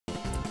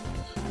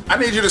I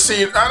need you to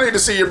see. I need to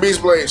see your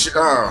beast blade.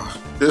 Oh,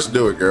 just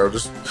do it, girl.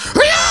 Just.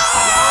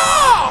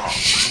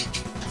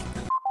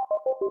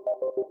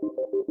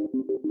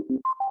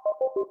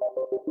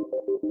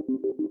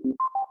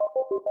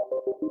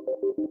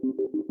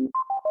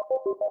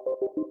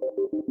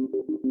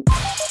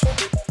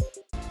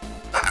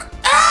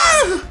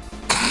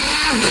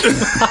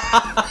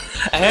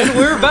 And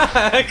we're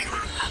back!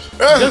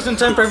 Just in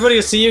time for everybody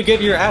to see you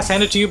get your ass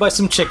handed to you by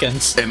some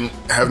chickens. And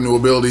have new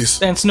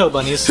abilities. And snow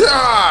bunnies.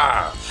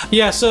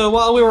 Yeah, so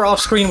while we were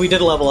off screen, we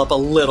did level up a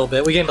little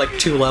bit. We gained like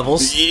 2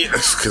 levels.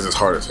 Yes, because it's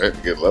hard as heck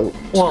to get leveled.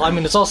 Well, I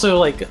mean, it's also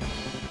like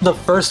the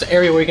first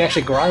area where you can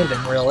actually grind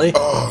them, really.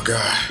 Oh,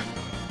 God.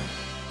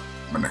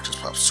 My neck just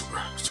popped super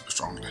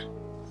strong today.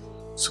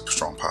 Super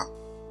strong pop.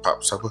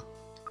 Pop, super.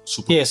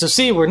 Yeah, so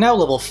see, we're now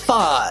level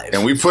 5.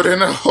 And we put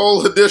in a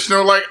whole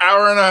additional, like,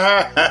 hour and a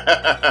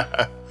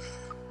half.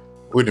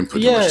 We didn't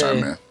put too much time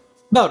in.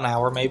 About an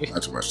hour, maybe.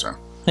 Not too much time.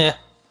 Yeah.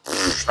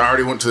 I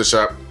already went to the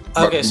shop.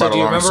 Okay, so do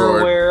you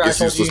remember where I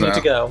told you you need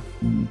to go?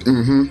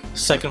 Mm-hmm.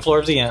 2nd floor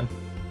of the inn.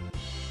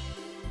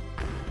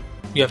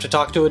 You have to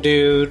talk to a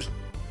dude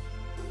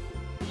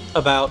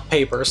about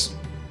papers.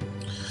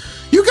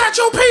 You got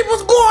your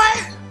papers, boy!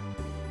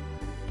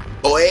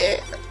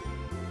 Boy!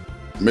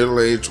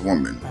 Middle-aged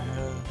woman.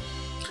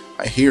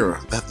 I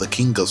hear that the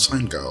king of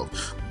Seingal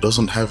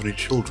doesn't have any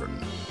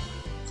children.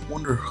 I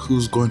wonder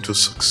who's going to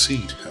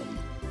succeed him.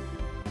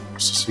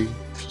 Succeed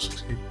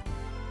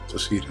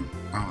him.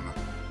 I don't know.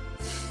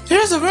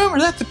 There's a rumor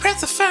that the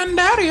Prince of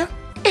Fandaria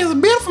is a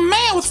beautiful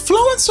man with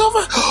flowing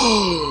silver.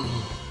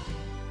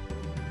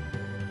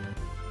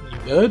 You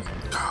good?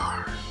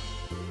 God.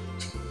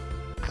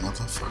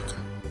 Motherfucker.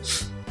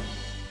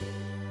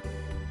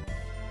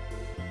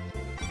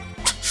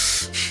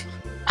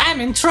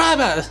 I'm in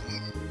trouble.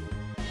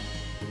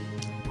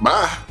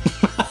 Bye.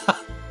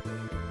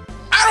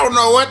 I don't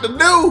know what to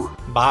do.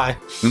 Bye.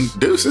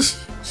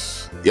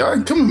 Deuces. Y'all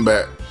ain't coming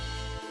back.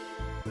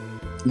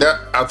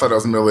 I thought I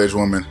was a middle-aged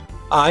woman.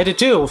 I did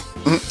too.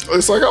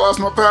 Looks like I lost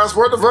my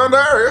passport to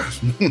Fandaria.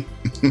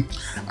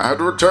 I have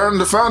to return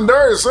to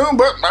Fandaria soon,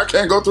 but I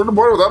can't go through the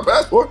border without a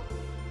passport.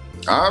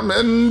 I'm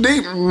in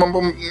deep. Where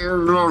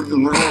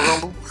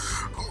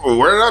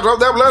did I drop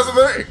that blessed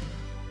thing?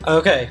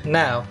 Okay,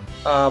 now,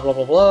 blah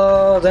blah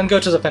blah. Then go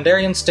to the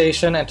Pandarian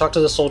station and talk to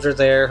the soldier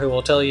there who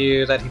will tell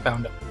you that he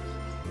found it.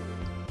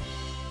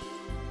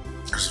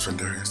 There's a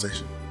Pandarian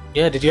station.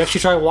 Yeah, did you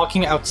actually try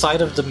walking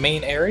outside of the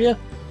main area?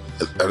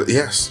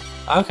 Yes.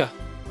 Okay.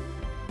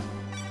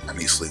 I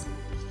need sleep.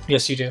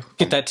 Yes, you do.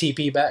 Get that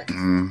TP back.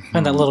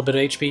 And that little bit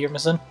of HP you're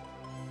missing.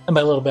 And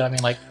by a little bit, I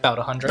mean like about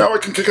 100. Now I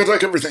can kick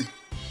attack everything.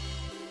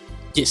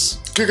 Yes.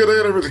 Kick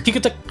attack everything. Kick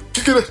attack.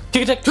 Kick attack.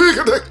 Kick attack. Kick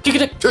attack. Kick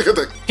attack. Kick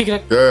attack. Kick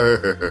attack.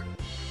 Yeah.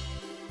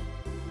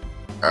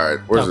 Alright,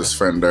 where's this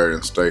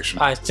Fandarian station?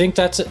 I think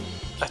that's it.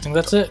 I think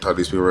that's it. Talk to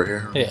these people right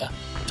here. Yeah.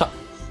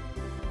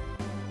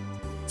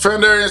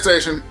 Fandarian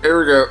station. Here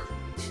we go.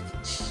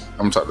 I'm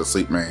gonna talk to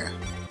Sleep Man.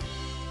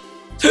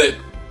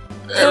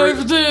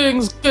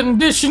 Everything's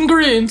condition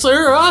green,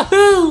 sir.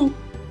 Ahoo!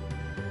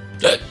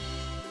 I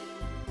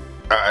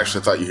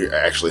actually thought you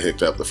actually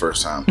hicked up the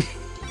first time.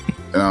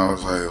 And I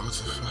was like, what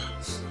the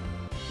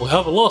fuck? We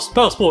have a lost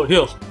passport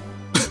here.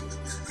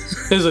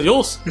 Is it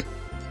yours?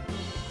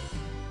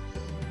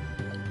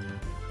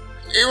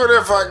 Even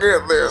if I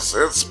get this,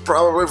 it's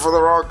probably for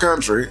the wrong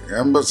country.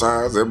 And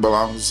besides, it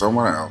belongs to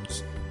someone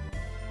else.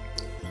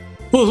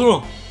 What's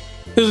wrong?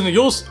 Isn't it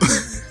yours?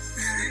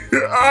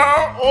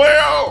 Oh,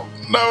 well,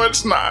 no,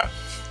 it's not.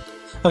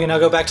 Okay, now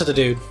go back to the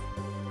dude.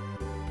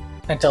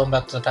 And tell him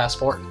about the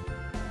passport.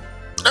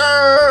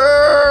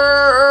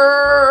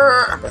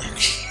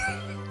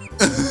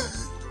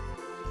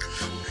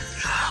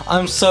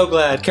 I'm so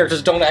glad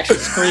characters don't actually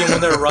scream when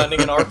they're running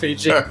in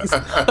RPGs.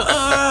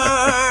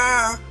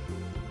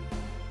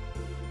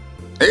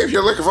 If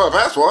you're looking for a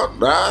passport,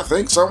 I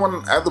think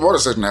someone at the border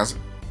station has it.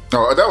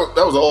 No, that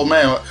was the old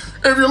man.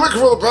 If you're looking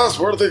for the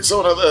passport, I think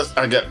someone has this.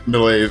 I get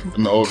middle-aged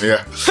and old,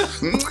 yeah.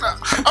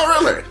 Oh,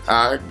 really?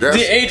 I guess.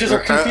 The ages are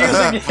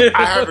confusing you.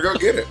 I have to go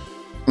get it.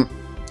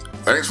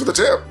 Thanks for the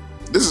tip.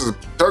 This is a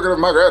token of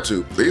my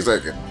gratitude. Please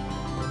take it.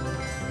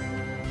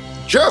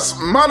 Just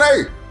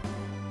money!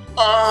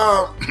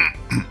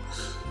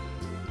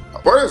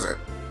 What is it?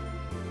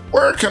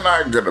 Where can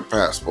I get a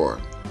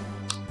passport?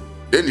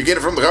 Didn't you get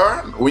it from the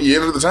guard when you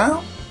entered the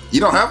town?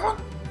 You don't have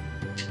one?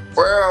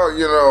 Well,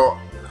 you know,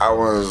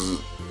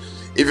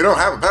 if you don't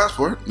have a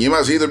passport, you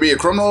must either be a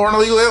criminal or an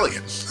illegal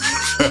alien.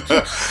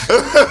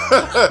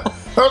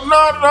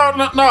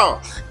 No.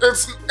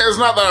 It's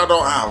not that I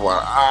don't have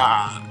one.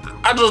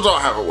 I just don't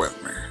have it with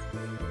me.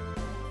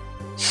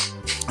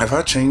 Have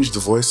I changed the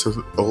voice of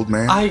the old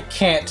man? I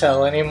can't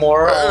tell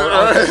anymore.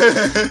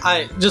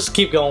 I just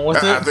keep going with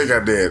it. I think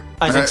I did.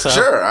 I think so.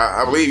 Sure,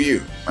 I believe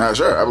you.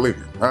 Sure, I believe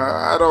you.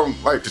 I don't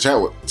like to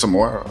chat with some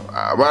more,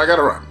 but I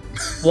gotta run.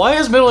 Why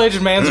has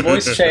middle-aged man's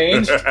voice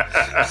changed?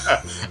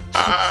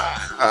 I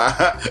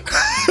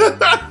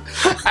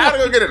gotta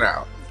go get it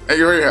now. Thank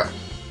you for your help.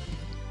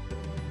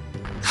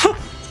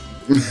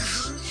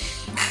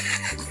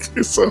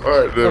 It's so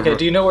hard. Okay,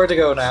 do you know where to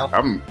go now?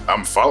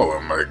 I'm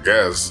following him, I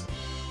guess.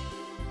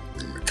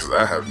 Because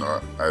I have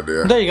no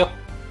idea. There you go.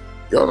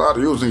 You're not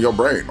using your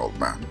brain, old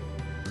man.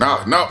 No,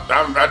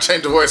 I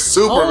changed the voice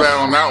super bad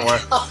on that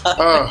one.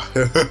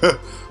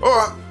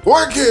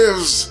 What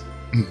gives?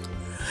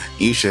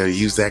 You should have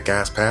used that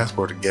guy's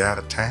passport to get out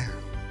of town.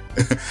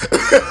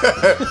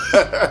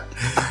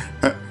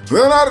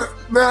 Then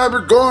I'd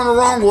be going the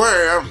wrong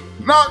way.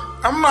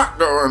 I'm not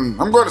going.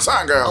 I'm going to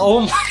Sangam.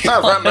 Oh my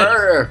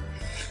God.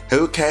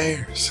 Who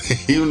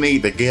cares? You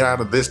need to get out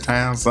of this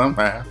town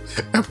somehow.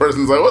 That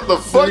person's like, what the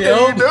fuck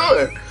are you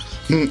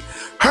doing?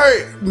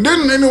 Hey,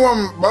 didn't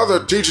anyone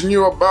bother teaching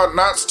you about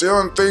not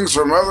stealing things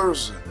from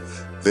others?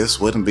 This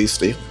wouldn't be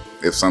stealing.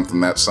 It's something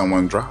that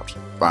someone dropped.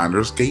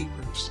 Finders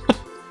keepers.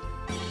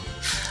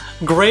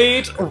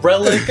 Great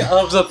relic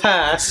of the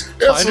past.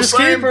 It's Finders the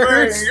same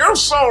keepers. thing. You're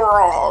so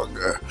wrong.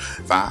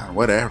 Fine,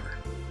 whatever.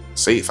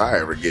 See if I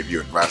ever give you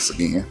advice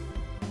again.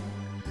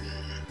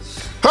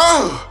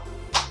 Oh!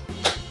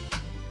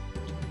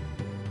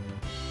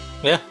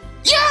 Yeah.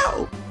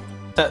 Yo!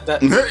 That.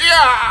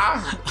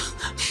 Yeah!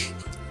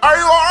 Are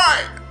you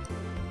alright?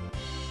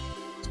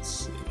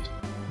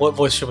 What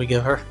voice should we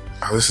give her?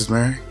 Oh, this is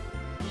Mary?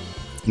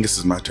 I guess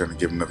it's my turn to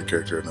give another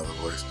character another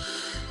voice.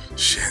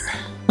 Shit.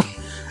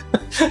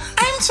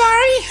 I'm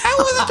sorry, I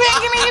wasn't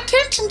paying any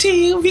attention to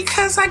you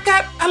because I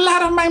got a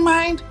lot on my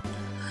mind.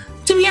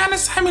 To be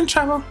honest, I'm in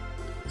trouble.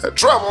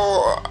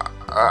 Trouble?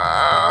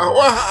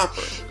 What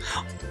happened?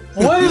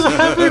 What is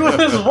happening with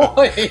his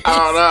voice? I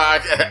don't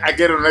know. I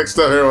get him mixed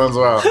up here once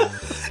in a while.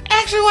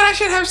 Actually, what I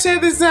should have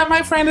said is that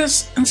my friend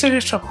is in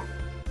serious trouble.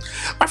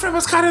 My friend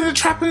was caught in a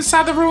trap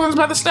inside the ruins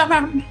by the Snow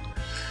Mountain.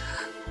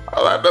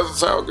 Oh, that doesn't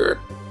sound good.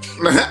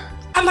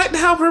 I'd like to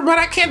help her, but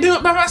I can't do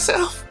it by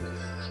myself.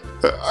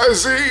 I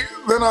see.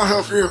 Then I'll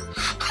help you.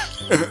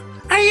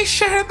 Are you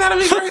sure? That'll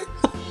be great.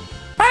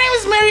 My name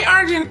is Mary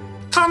Argent.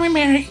 Call me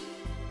Mary.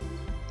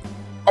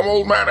 I'm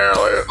old man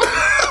Elliot.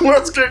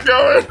 Let's get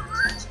going.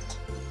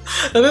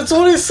 And that's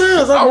what he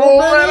says. I'm old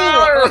man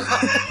Elliot.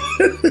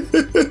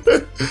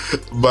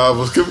 Bob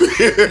was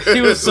confused. He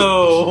was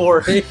so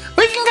worried.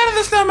 We can go to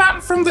the Snow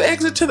Mountain from the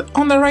exit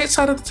on the right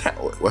side of the town.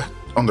 What?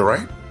 On the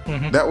right?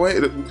 Mm-hmm. That way?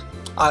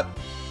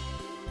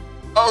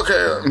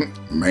 Okay.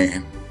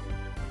 Man.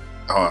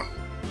 Oh,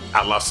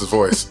 I lost his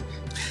voice.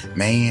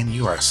 Man,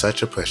 you are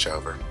such a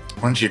pushover.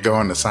 Why don't you go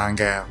on the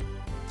Sangam?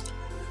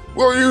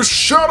 Will you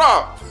shut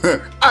up?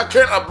 I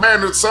can't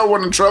abandon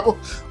someone in trouble.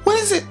 What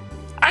is it?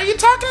 Are you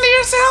talking to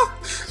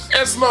yourself?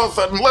 It's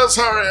nothing. Let's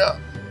hurry up.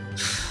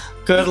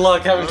 Good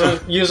luck having to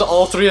use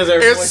all three of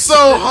their It's voices.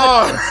 so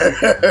hard.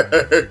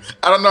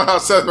 I don't know how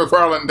Seth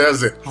MacFarlane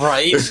does it.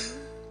 Right?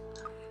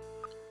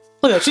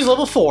 Look at that. She's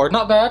level 4.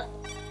 Not bad.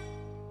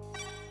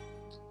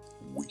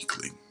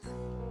 Weakling.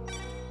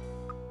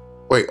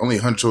 Wait, only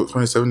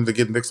 127 to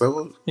get next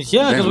level?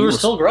 Yeah, because we were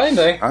still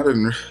grinding. I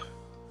didn't...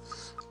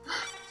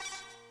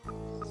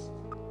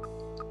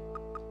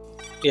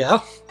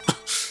 Yeah.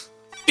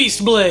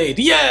 Beast Blade,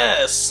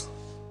 yes!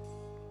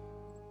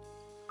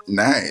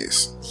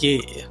 Nice.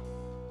 Yeah.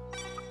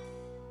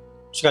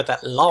 She got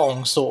that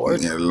long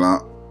sword. Yeah,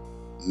 long...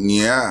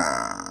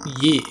 Yeah.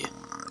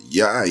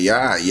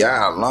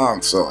 Yeah.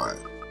 Long sword.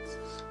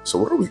 So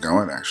where are we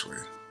going, actually?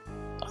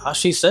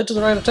 She said to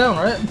the right of town,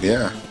 right?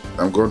 Yeah,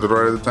 I'm going to the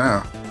right of the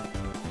town.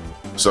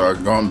 So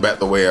I'm going back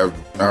the way I've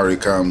already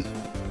come.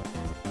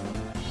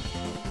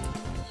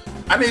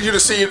 I need to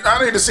see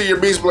your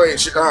Beast Blade.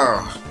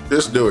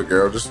 Just do it,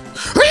 girl. Just...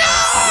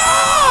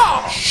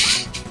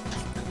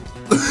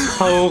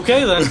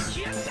 Okay, then.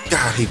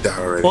 God, he died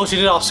already. Well, she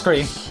did off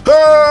screen.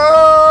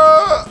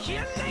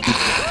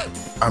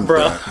 I'm Bruh.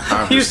 done.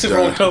 I'm He just used to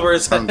roll done. over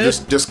his head.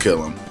 Just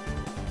kill him.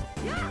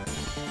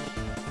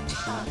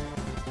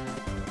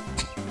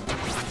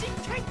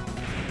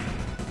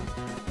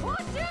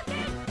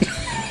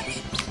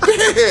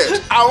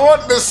 Bitch, I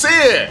want to see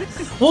it.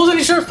 Well, then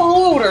you should have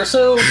followed her,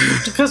 so...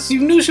 Because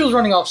you knew she was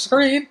running off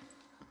screen.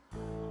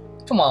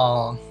 Come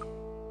on.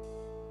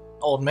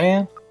 Old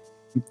man.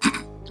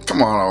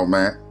 Come on, old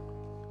man.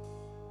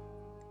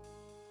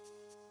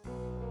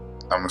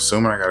 I'm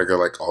assuming I gotta go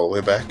like all the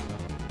way back.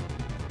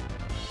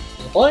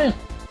 Playing.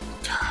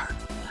 God.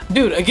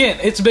 Dude, again,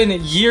 it's been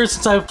years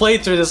since I've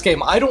played through this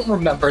game. I don't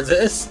remember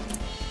this.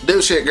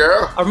 Do shit,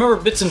 girl. I remember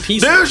bits and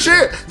pieces. Do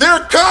shit. They're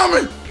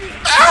coming.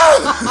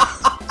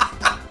 Ah!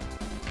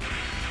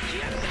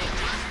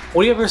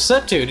 What do you ever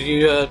set to? Did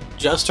you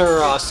adjust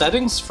her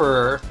settings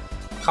for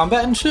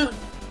combat and shit?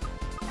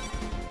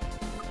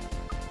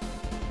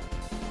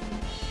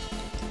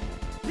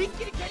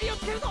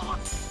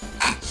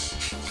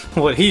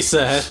 What he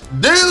said.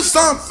 Do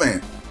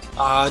something.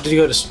 Did you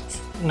go to...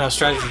 No,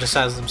 strategy just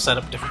has them set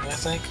up differently, I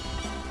think.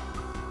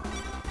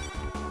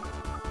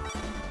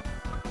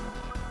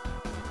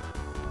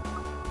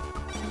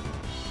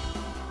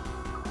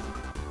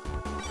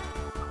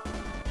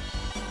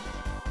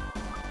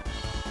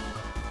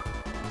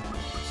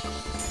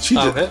 She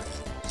just, Okay.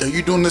 are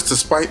you doing this to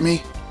spite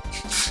me?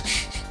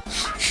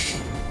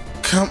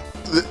 Come,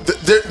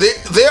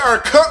 they are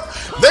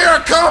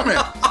coming.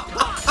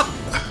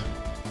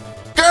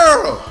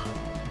 girl!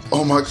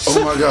 Oh my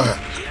god.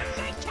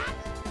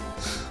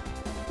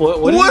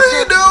 What are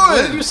you doing?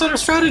 What did you set her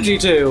strategy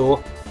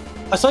to?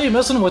 I saw you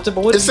messing with it,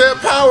 but what? It said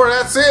power,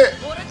 that's it.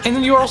 And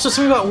then you were also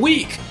saying about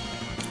weak.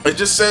 It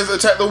just says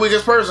attack the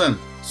weakest person.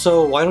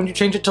 So why don't you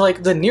change it to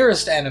like the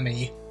nearest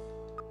enemy?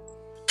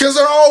 Because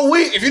they're all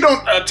weak. If you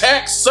don't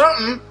attack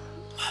something.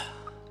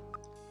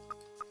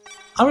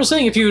 I'm just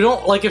saying, if you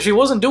don't, like, if she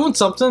wasn't doing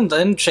something,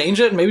 then change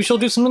it and maybe she'll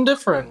do something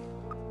different.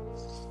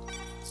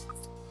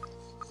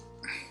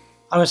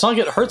 I mean, it's not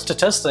like it hurts to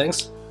test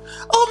things.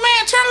 Oh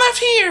man, turn left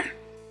here.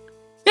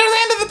 Near the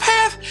end of the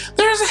path,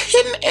 there is a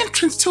hidden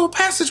entrance to a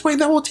passageway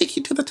that will take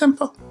you to the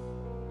temple.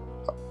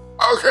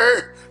 Okay,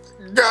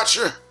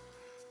 gotcha.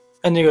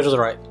 And you go to the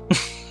right.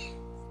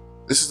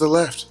 This is the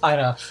left. I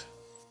know.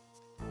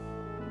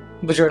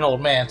 But you're an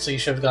old man, so you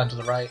should have gone to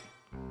the right.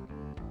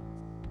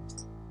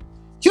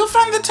 You'll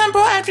find the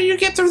temple after you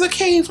get through the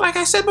cave. Like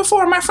I said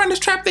before, my friend is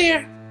trapped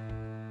there.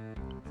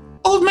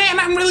 Old man,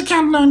 I'm really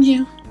counting on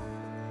you.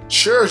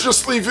 Sure,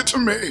 just leave it to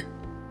me.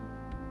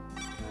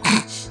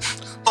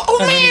 Oh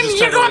man,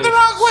 you're going the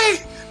wrong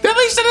way. At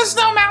least it is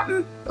Snow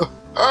Mountain.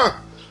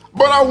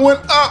 But I went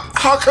up.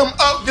 How come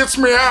up gets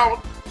me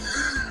out?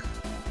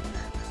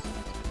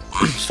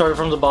 Started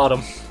from the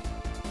bottom.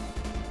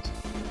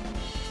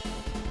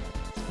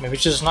 Maybe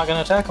she's just not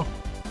gonna attack him.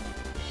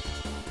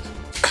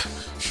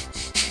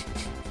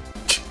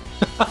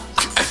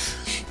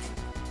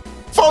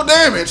 Full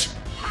damage.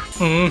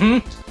 Mm-hmm.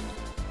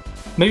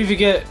 Maybe if you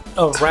get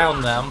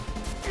around them.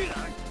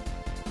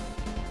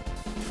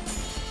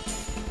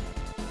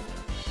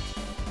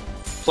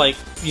 Like,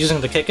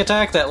 using the kick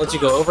attack, that lets you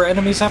go over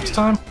enemies half the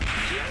time.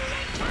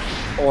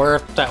 Or,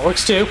 that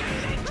works too.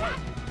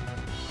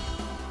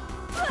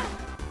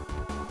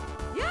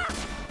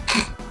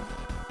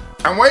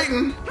 I'm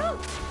waiting.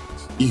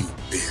 You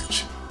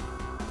bitch.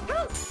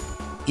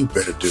 You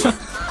better do it.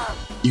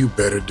 You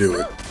better do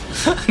it.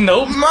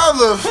 Nope.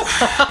 Mother.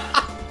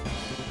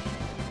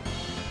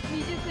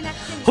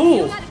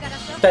 Ooh,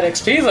 that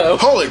XP though.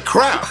 Holy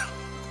crap.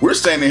 We're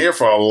standing here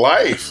for a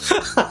life.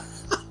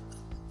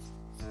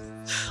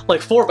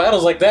 Like 4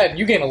 battles like that and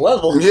you gain a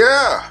level.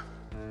 Yeah.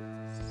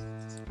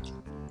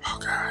 Oh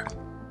god.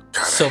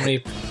 So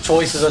many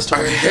choices as to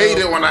where I to hate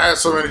go. it when I have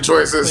so many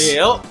choices.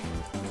 Yep.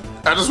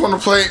 I just want to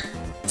play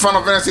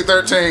Final Fantasy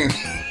 13.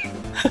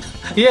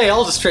 Yeah,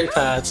 all the straight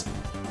paths.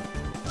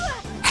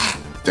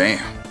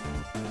 Damn.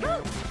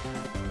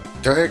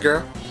 Go ahead,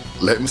 girl.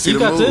 Let me see You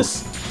the got move.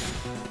 this.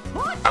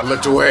 I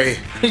looked away.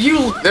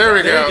 You. There we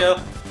You go.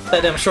 go.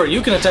 That damn short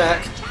you can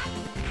attack.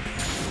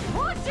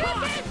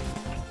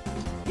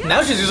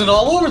 Now she's using it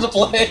all over the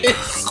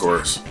place. Of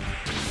course.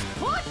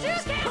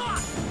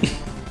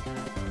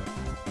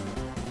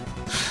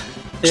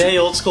 Yeah,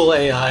 old school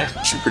AI.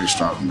 She's pretty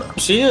strong though.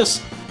 She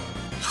is.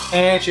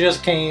 And she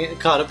just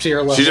caught up to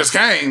your level. She just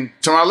came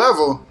to my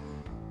level.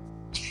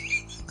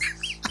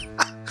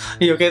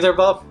 You okay there,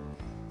 Bob?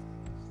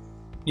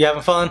 You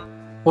having fun?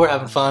 We're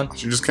having fun.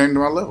 She just came to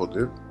my level,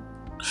 dude.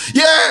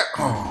 Yeah!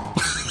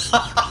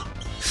 Oh,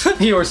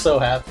 You were so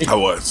happy. I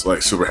was,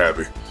 like, super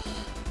happy.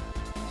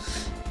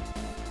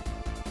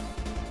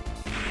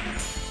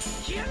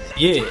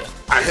 Yeah.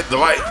 I hit the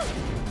light.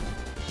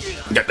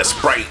 Got the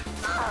Sprite.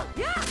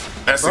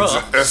 That's,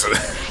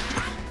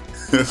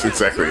 that's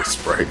exactly a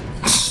Sprite.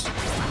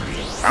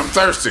 I'm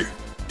thirsty.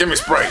 Give me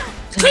Sprite.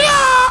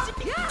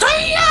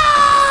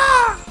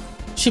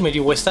 She made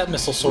you waste that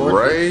missile sword.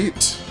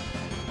 Right?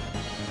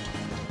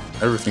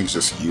 Everything's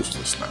just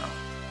useless now.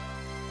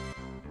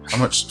 How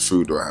much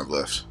food do I have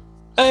left?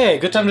 Hey,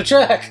 good time to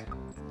check.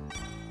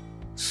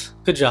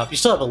 Good job. You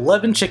still have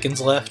 11 chickens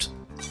left.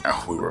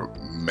 Oh, we were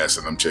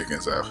messing them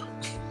chickens up.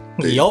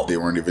 Yup. They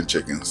weren't even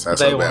chickens.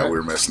 That's They how bad weren't. we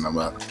were messing them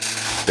up.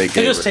 They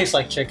just taste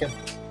like chicken.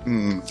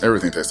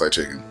 Everything tastes like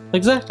chicken.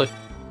 Exactly.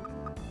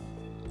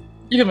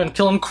 You could have been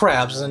killing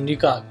crabs and you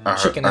got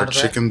chicken out Are of that.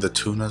 chicken the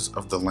tunas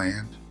of the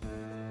land?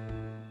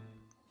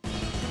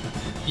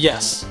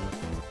 Yes.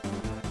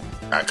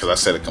 Because I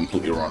said it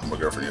completely wrong to my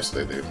girlfriend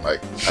yesterday, dude.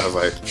 Like, I was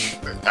like,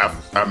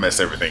 I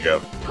messed everything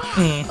up.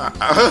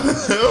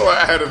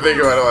 I had to think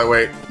about it, like,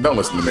 wait, don't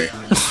listen to me.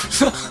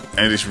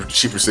 And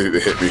she proceeded to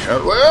hit me. I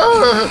was like,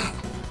 ah!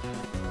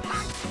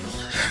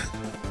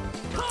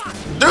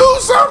 Do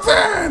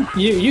something!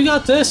 You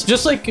got this.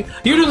 Just like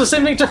you do the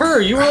same thing to her.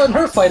 You were letting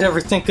her fight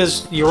everything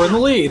because you were in the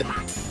lead.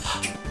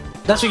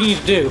 That's what you need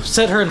to do.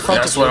 Set her in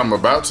front That's of you. what I'm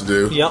about to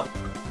do. Yep.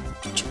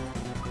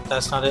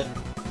 That's not it.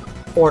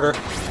 Order.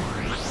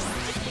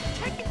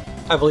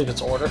 I believe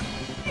it's order.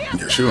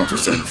 Yeah, she wants to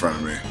stand in front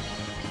of me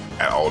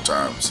at all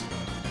times.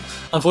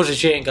 Unfortunately,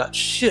 she ain't got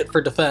shit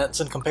for defense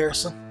in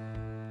comparison.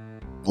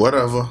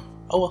 Whatever.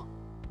 Oh well.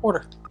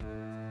 Order.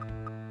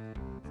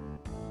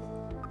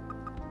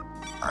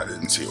 I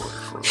didn't see order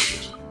for a little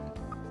bit.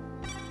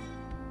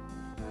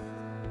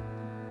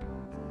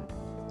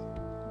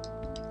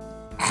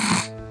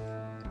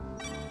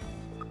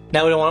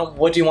 Now we don't want.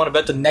 What do you want to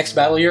bet the next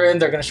battle you're in?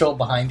 They're gonna show up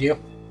behind you.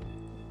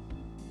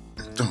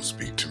 Don't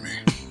speak to me.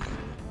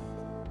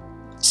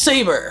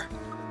 Saber.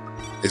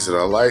 Is it a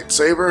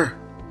lightsaber?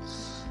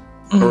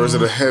 Or is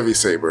it a heavy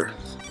saber?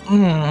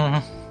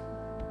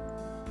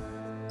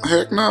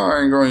 Heck no,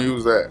 I ain't gonna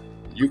use that.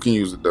 You can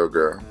use it though,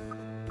 girl.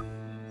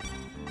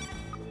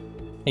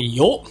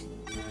 Yup.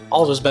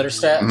 All those better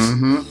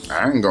stats.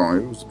 I ain't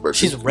gonna use it, but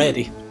she's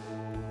ready.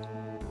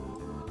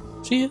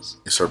 She is.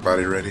 Is her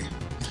body ready?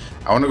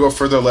 I want to go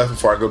further left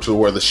before I go to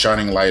where the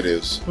shining light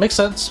is. Makes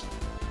sense.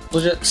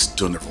 Legit.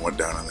 Still never went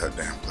down in that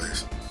damn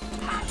place.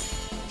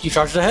 You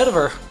charged ahead of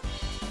her.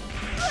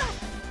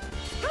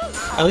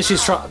 At least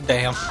she's trying.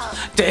 Damn.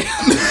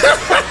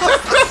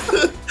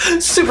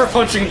 Super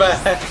punching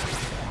back.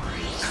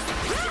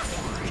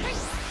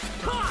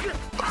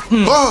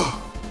 Oh!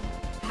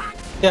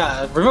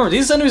 Yeah, remember,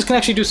 these enemies can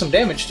actually do some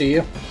damage to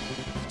you.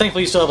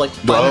 Thankfully, you still have like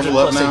 500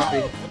 plus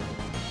HP.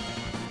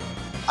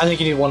 I think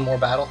you need one more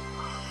battle.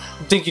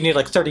 I think you need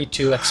like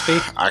 32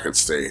 XP. I could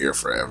stay here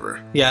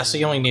forever. Yeah, so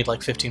you only need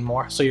like 15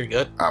 more, so you're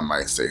good. I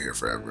might stay here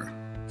forever.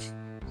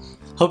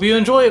 Hope you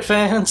enjoy it,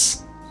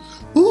 fans.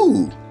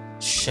 Ooh.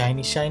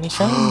 Shiny, shiny,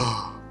 shiny.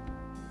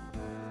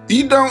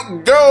 You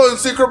don't go in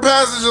secret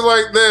passages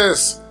like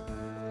this.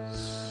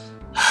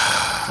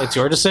 It's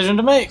your decision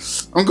to make.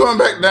 I'm going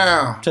back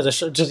down. To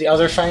the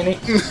other shiny.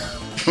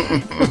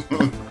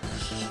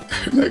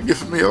 That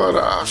gives me a lot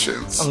of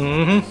options.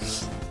 And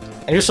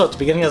you're still at the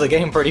beginning of the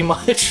game, pretty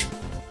much.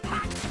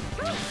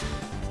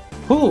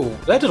 Ooh,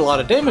 that did a lot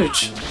of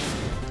damage.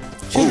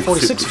 She did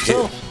 46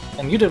 herself,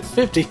 and you did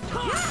 50.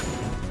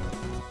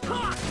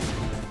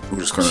 We're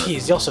just gonna.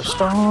 Jeez, y'all so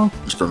strong.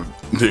 Just gonna,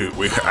 dude.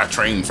 I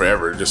trained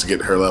forever just to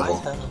get her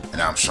level, and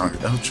now I'm strong.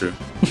 Oh, true.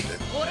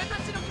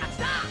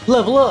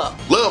 Level up.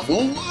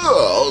 Level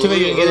up. Too bad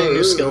you didn't get any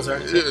new skills or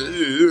anything.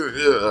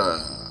 Yeah.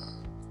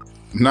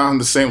 Now I'm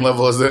the same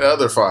level as the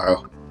other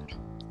file.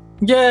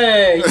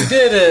 Yay! You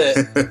did it.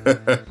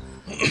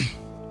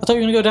 I thought you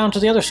were gonna go down to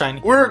the other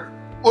shiny. Look.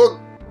 Oh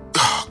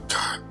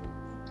God.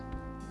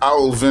 I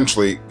will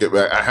eventually get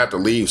back. I have to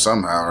leave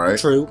somehow, right?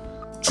 True.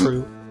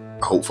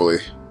 Hopefully.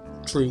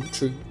 True.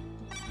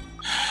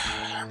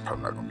 I'm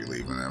probably not gonna be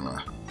leaving, am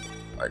I?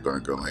 Like gonna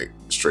go like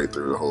straight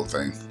through the whole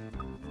thing.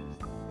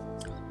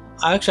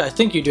 Actually, I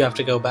think you do have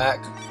to go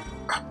back.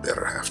 I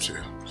better have to.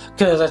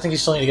 Because I think you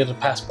still need to get a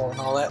passport and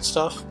all that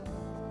stuff.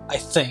 I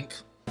think,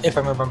 if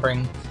I'm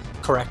remembering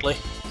correctly.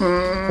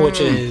 Which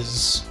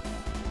is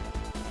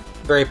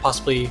very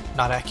possibly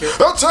not accurate.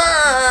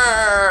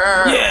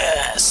 Attack!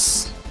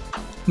 Yes!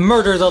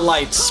 Murder the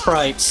light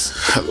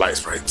sprites. Light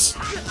sprites.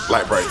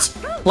 Light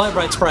brights. Light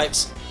bright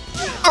sprites.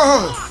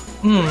 Fuck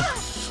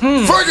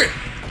it!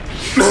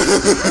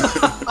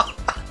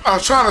 I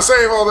was trying to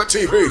save all that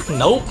TP.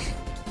 Nope.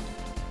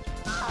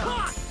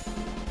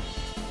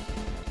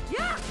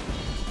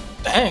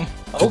 Dang.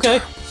 Okay.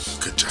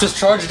 Good job. Just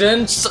charged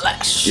in,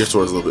 slash. Your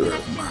sword's a little bit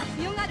better than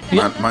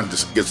mine. Mine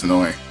just gets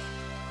annoying.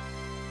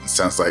 It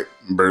sounds like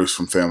Bruce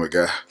from Family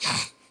Guy.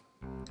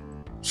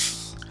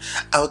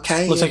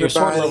 Okay. Looks like your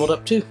sword leveled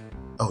up too.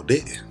 Oh,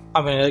 did it?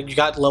 I mean, you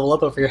got to level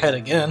up over your head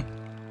again.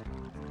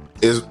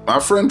 Is my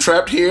friend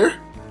trapped here?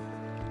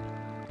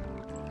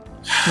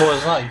 Well,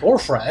 it's not your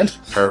friend.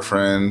 Her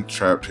friend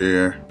trapped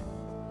here.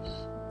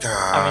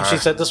 God. I mean, she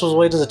said this was the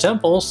way to the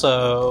temple,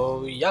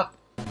 so yeah.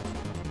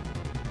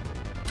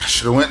 I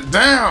should have went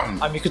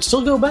down. I mean, you could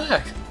still go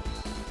back.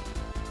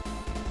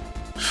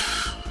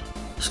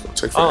 It's gonna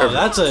take forever. Oh,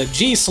 that's a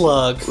G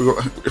slug. It's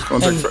gonna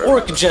take and forever.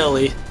 orc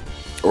jelly.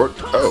 Orc?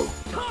 Oh.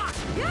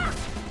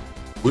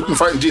 We've been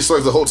fighting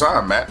G-slugs the whole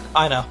time, Matt.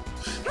 I know.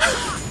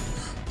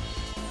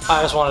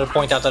 I just wanted to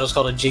point out that it was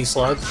called a G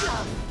slug.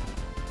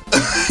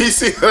 You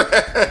see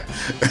that?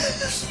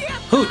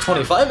 Ooh,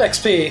 25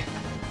 XP.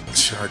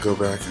 Should I go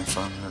back and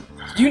find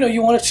that? You know,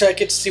 you want to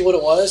check it to see what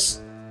it was.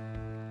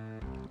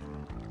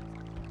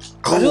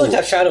 I do like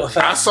that shadow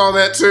effect. I saw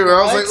that too.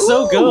 I was like, it's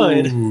so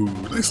good.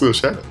 Nice little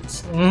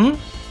shadows.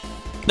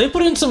 They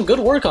put in some good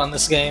work on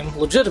this game,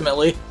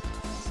 legitimately.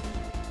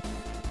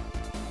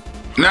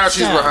 Now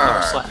she's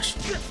behind. Slash.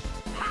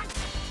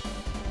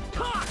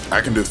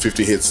 I can do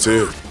 50 hits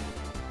too.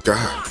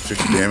 God,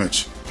 50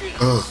 damage.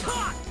 Ugh.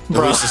 At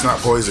least it's not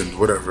poisoned,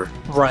 whatever.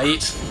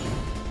 Right.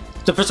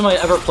 The first time I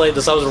ever played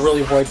this, I was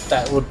really worried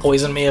that would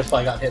poison me if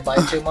I got hit by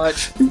it too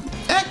much.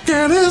 That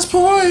girl is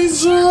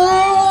poison!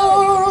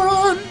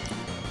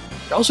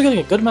 You're also getting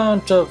a good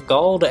amount of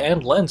gold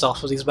and lens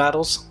off of these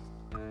battles.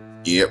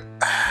 Yep.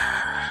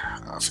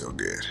 I feel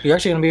good. You're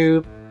actually going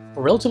to be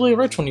relatively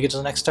rich when you get to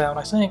the next town,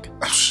 I think.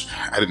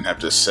 I didn't have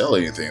to sell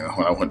anything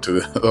when I went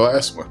to the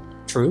last one.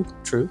 True.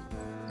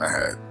 I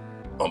had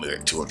only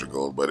like 200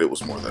 gold, but it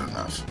was more than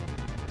enough.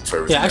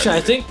 Yeah, actually,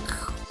 I think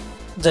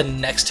the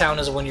next town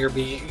is when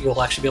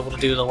you'll actually be able to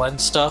do the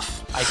lens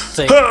stuff. I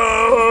think.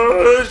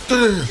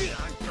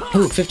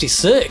 Ooh,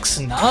 56.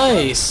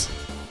 Nice.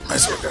 My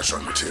sword got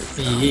stronger too.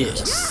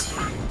 Yes.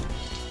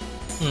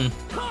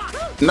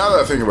 Now that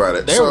I think about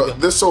it, so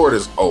this sword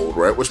is old,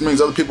 right? Which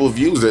means other people have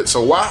used it.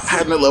 So why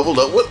hadn't it leveled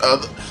up with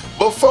other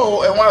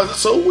before, and why is it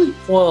so weak?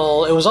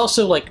 Well, it was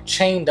also like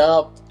chained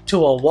up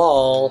to a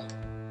wall,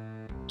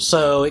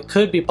 so it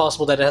could be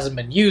possible that it hasn't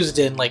been used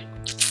in like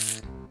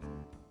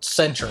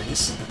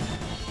centuries.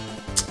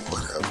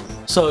 Whatever.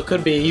 So it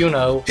could be, you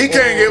know... He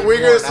can't get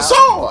weaker, it's the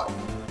sword!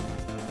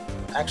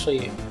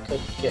 Actually, it could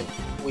get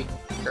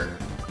weaker.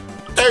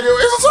 Can't get weaker,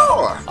 it's the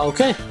sword!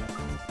 Okay.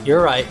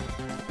 You're right.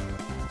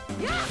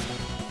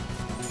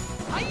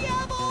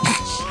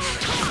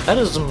 That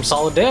is some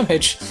solid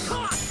damage.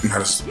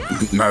 Not as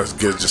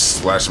good as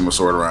just slashing my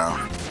sword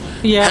around.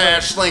 Yeah.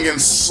 Hash slinging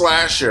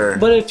slasher.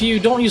 But if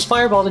you don't use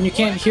Fireball, then you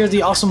can't hear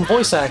the awesome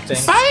voice acting.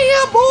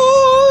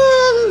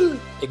 Fireball!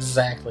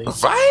 Exactly.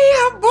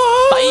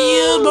 Fireball!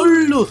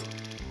 Fireball!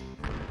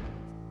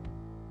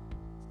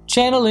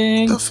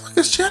 Channeling. The fuck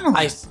is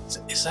channeling? Is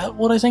that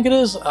what I think it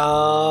is?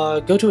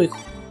 Go to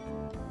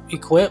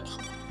equip.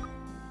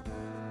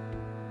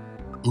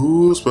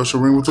 Ooh,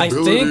 special ring with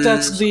abilities. I think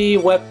that's the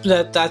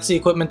that's the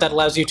equipment that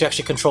allows you to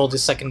actually control the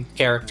second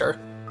character.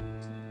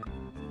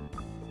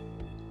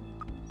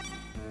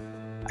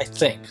 I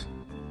think.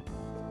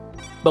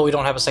 But we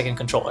don't have a second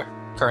controller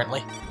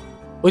currently.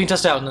 We can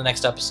test it out in the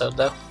next episode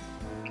though.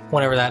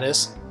 Whenever that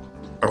is.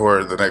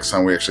 Or the next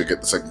time we actually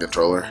get the second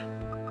controller.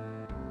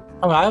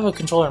 I mean, I have a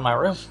controller in my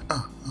room.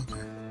 Oh,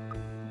 okay.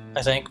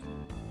 I think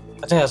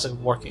that's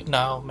working.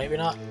 No, maybe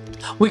not.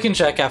 We can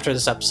check after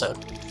this episode.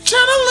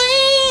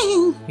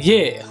 Channeling!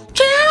 Yeah.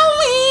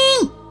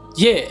 Channeling!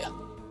 Yeah.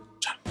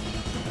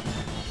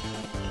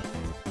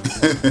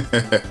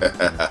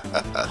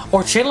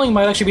 Or channeling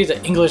might actually be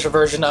the English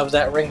version of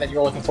that ring that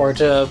you're looking for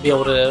to be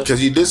able to...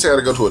 Because you did say I had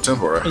to go to a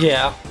temple, right?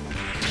 Yeah.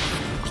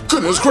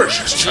 Goodness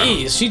gracious.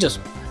 Jeez, she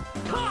just...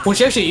 When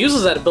she actually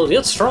uses that ability,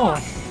 it's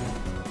strong.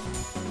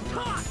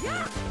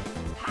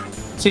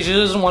 See, she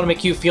doesn't want to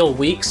make you feel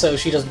weak, so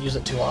she doesn't use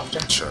it too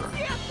often. Shut up.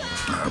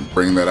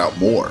 Bring that out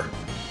more,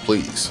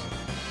 please.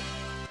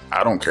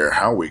 I don't care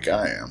how weak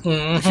I am.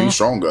 If you're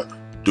stronger,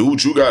 do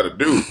what you gotta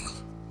do.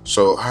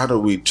 So how do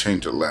we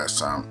change it last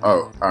time?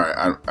 Oh,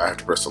 alright, I have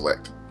to press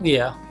select.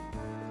 Yeah.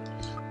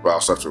 But I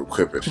also have to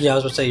equip it. Yeah, I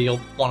was going to say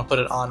you'll want to put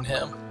it on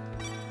him.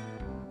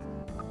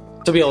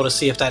 To be able to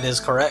see if that is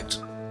correct.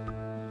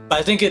 But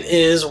I think it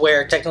is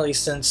where technically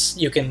since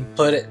you can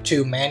put it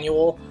to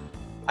manual,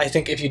 I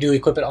think if you do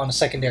equip it on a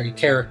secondary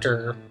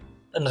character,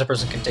 another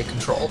person can take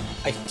control.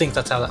 I think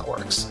that's how that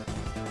works.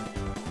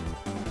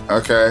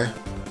 Okay.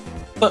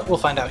 But we'll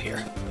find out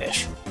here.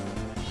 Ish.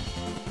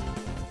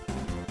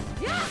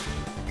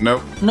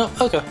 Nope. Nope,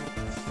 okay.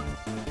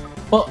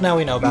 Well, now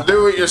we know about it.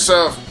 Do it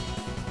yourself.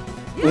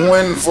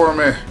 Win for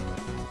me.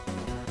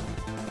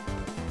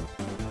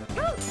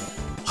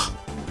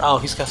 Oh,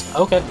 he's cast.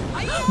 Okay.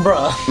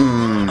 Bruh.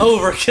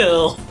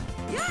 Overkill.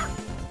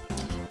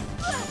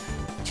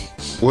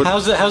 What?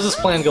 How's this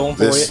plan going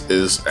for you? This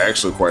is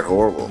actually quite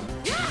horrible.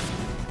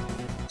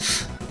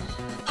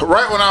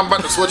 Right when I'm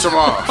about to switch them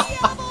off.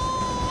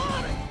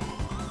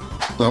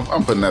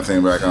 I'm putting that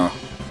thing back on.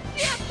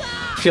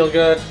 Feel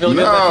good? Feel good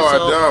no, about I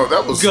yourself? don't.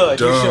 That was good.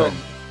 dumb. You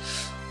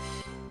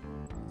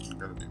should. You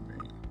gotta be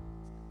mean.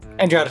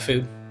 And you're out of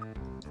food.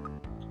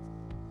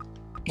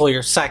 Well,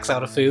 your sack's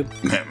out of food.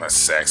 Man, my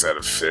sack's out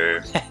of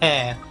food.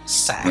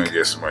 Sack. I'm gonna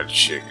get some more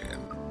chicken.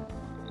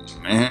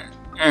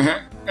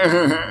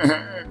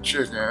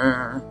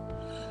 Chicken.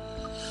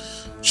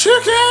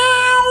 Chicken!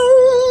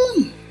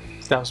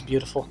 That was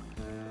beautiful.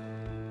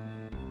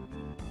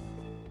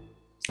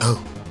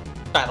 Oh.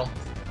 Battle.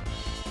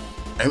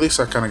 At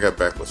least I kind of got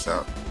back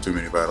without too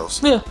many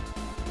battles. Yeah.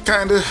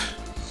 Kinda.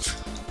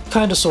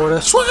 Kinda, sorta.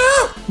 Swing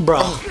out! Bro.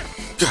 Oh,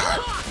 God.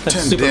 That's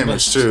 10 super damage,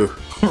 missed. too.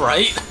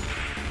 Right?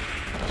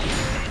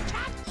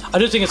 I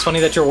do think it's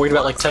funny that you're worried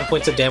about like 10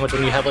 points of damage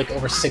when you have like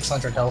over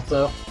 600 health,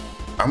 though.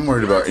 I'm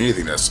worried about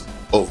anything that's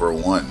over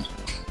 1.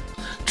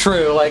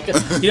 True, like,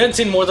 you hadn't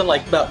seen more than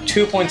like about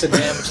 2 points of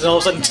damage, and all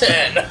of a sudden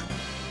 10!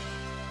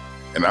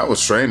 And I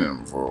was training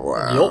him for a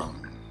while. Yup.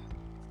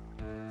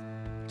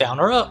 Down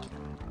or up?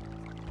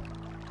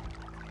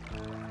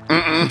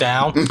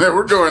 Down.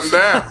 We're going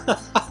down.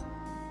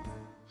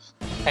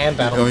 And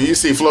battle. When you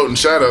see floating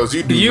shadows,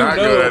 you do not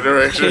go that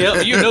direction.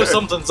 Yep, you know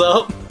something's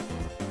up.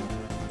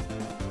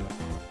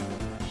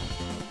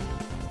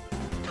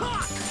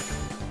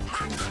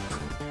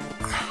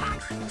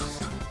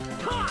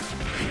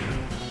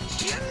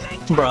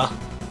 Bruh.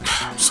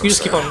 So You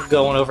just sad. keep on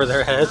going over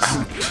their heads.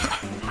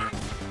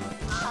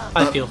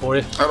 I feel for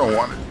you. I don't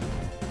want it.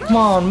 Come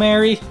on,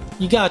 Mary.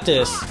 You got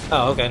this.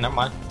 Oh, okay, never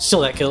mind. Still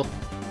that kill.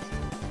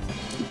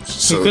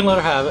 So, You couldn't let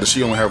her have does it.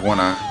 she only have one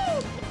eye?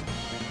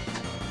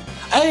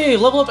 Hey,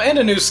 level up and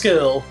a new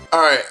skill.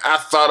 Alright, I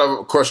thought of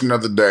a question the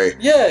other day.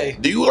 Yay.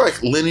 Do you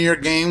like linear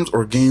games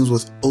or games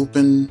with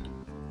open...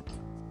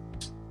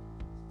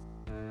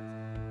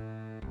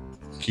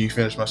 Can you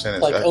finish my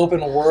sentence? Like open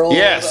world?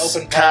 Yes,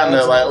 open kind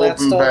of paths, like and all that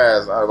open stuff?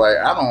 paths.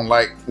 I don't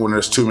like when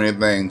there's too many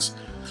things.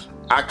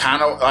 I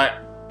kind of like...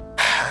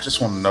 I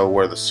just want to know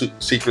where the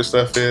secret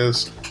stuff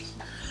is.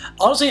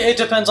 Honestly, it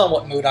depends on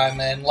what mood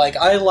I'm in. Like,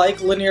 I like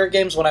linear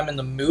games when I'm in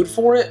the mood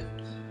for it,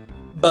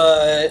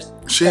 but...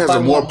 She has a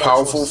more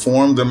powerful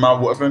form than my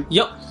weapon?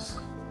 Yep.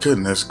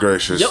 Goodness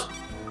gracious. Yep.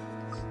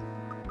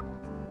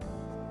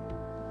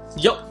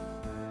 Yep.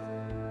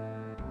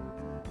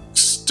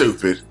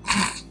 Stupid.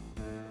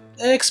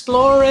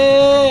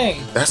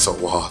 Exploring! That's a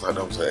wall. I thought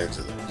that was an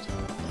exit.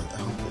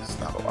 It's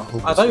not a wall.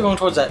 I thought you were going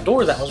towards that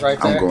door that was right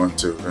there. I'm going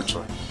to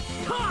eventually.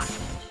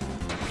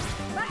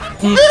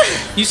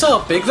 You saw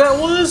how big that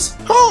was?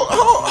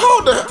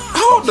 Hold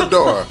the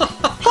door.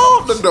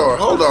 Hold the door.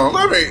 Hold on.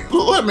 Let me.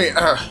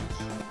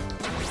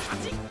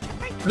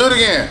 Do it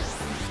again.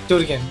 Do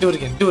it again. Do it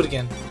again. Do it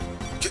again.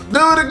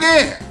 Do it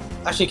again.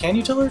 Actually, can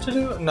you tell her to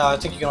do it? No, I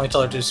think you can only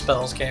tell her to do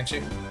spells, can't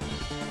you?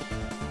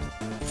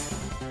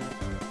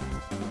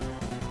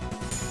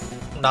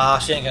 Nah,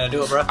 she ain't gonna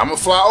do it, bro. I'm gonna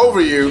fly over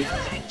you.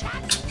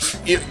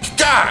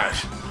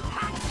 Gosh,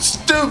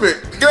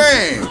 stupid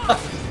game.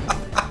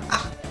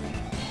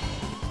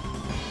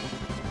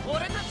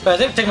 But I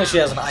think technically she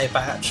has an eye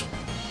patch.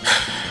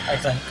 I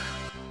think.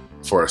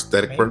 For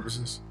aesthetic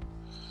purposes?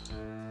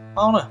 I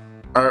don't know.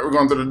 Alright, we're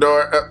going through the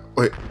door.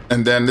 Wait,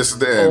 and then this is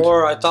the end.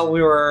 Or I thought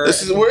we were...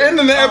 We're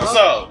ending the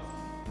episode.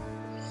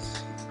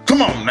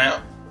 Come on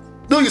now.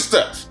 Do your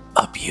stuff.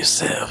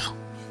 Abusive.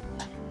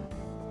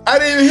 I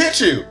didn't even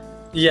hit you.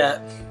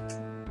 Yet.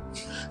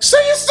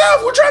 Say your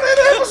stuff. We're trying to end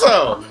the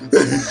episode.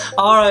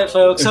 Alright,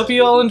 folks. Hope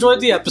you all enjoyed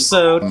the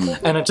episode.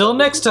 And until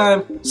next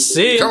time,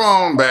 see ya. Come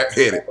on back.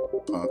 Hit it.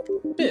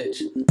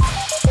 Bitch.